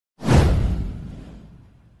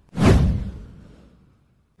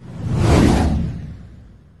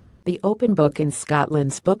The open book in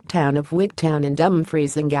Scotland's Booktown of Wigtown in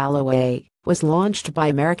Dumfries and Galloway was launched by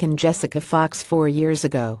American Jessica Fox 4 years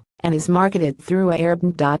ago and is marketed through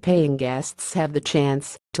Airbnb. Paying guests have the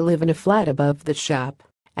chance to live in a flat above the shop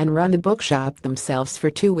and run the bookshop themselves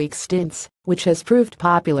for 2-week stints, which has proved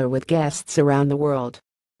popular with guests around the world.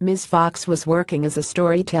 Ms. Fox was working as a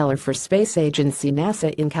storyteller for space agency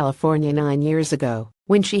NASA in California 9 years ago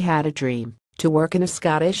when she had a dream to work in a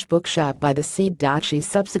Scottish bookshop by the sea. She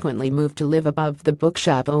subsequently moved to live above the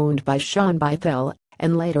bookshop owned by Sean Bythell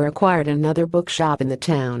and later acquired another bookshop in the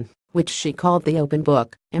town, which she called the Open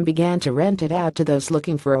Book, and began to rent it out to those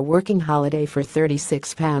looking for a working holiday for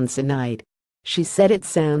 £36 a night. She said, "It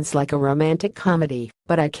sounds like a romantic comedy,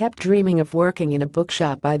 but I kept dreaming of working in a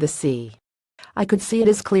bookshop by the sea. I could see it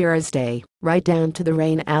as clear as day, right down to the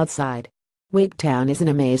rain outside. Wigtown is an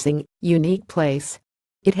amazing, unique place.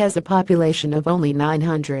 It has a population of only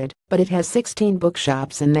 900, but it has 16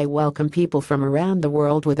 bookshops and they welcome people from around the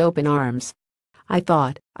world with open arms." I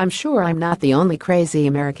thought, I'm sure I'm not the only crazy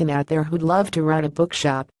American out there who'd love to run a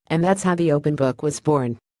bookshop, and that's how the Open Book was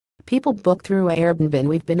born. People book through Airbnb and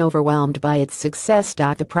we've been overwhelmed by its success.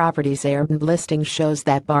 The property's Airbnb listing shows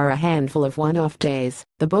that bar a handful of one-off days,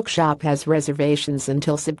 the bookshop has reservations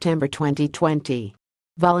until September 2020.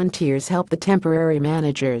 Volunteers help the temporary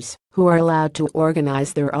managers, who are allowed to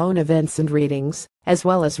organize their own events and readings, as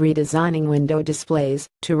well as redesigning window displays,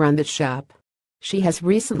 to run the shop. She has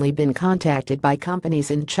recently been contacted by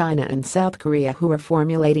companies in China and South Korea who are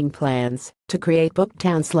formulating plans to create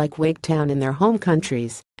booktowns like Wigtown in their home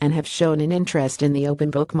countries and have shown an interest in the open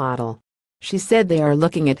book model. She said they are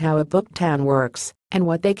looking at how a booktown works and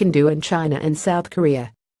what they can do in China and South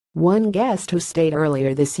Korea. One guest who stayed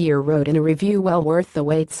earlier this year wrote in a review, "Well worth the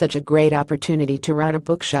wait, such a great opportunity to run a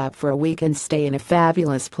bookshop for a week and stay in a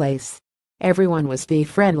fabulous place. Everyone was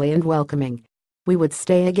friendly and welcoming. We would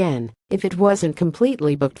stay again if it wasn't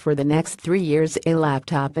completely booked for the next 3 years. A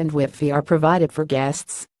laptop and Wi-Fi are provided for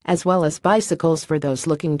guests, as well as bicycles for those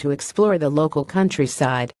looking to explore the local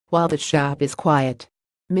countryside while the shop is quiet."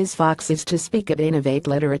 Ms. Fox is to speak at Innovate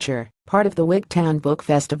Literature, part of the Wigtown Book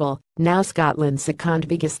Festival, now Scotland's second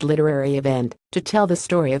biggest literary event, to tell the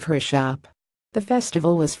story of her shop. The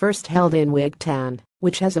festival was first held in Wigtown,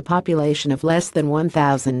 which has a population of less than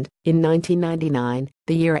 1,000, in 1999,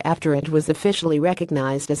 the year after it was officially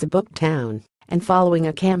recognized as a book town, and following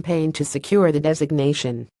a campaign to secure the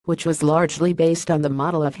designation, which was largely based on the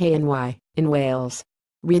model of Hay in Wales.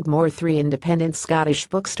 Read more. 3 independent Scottish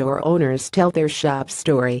bookstore owners tell their shop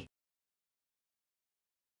story.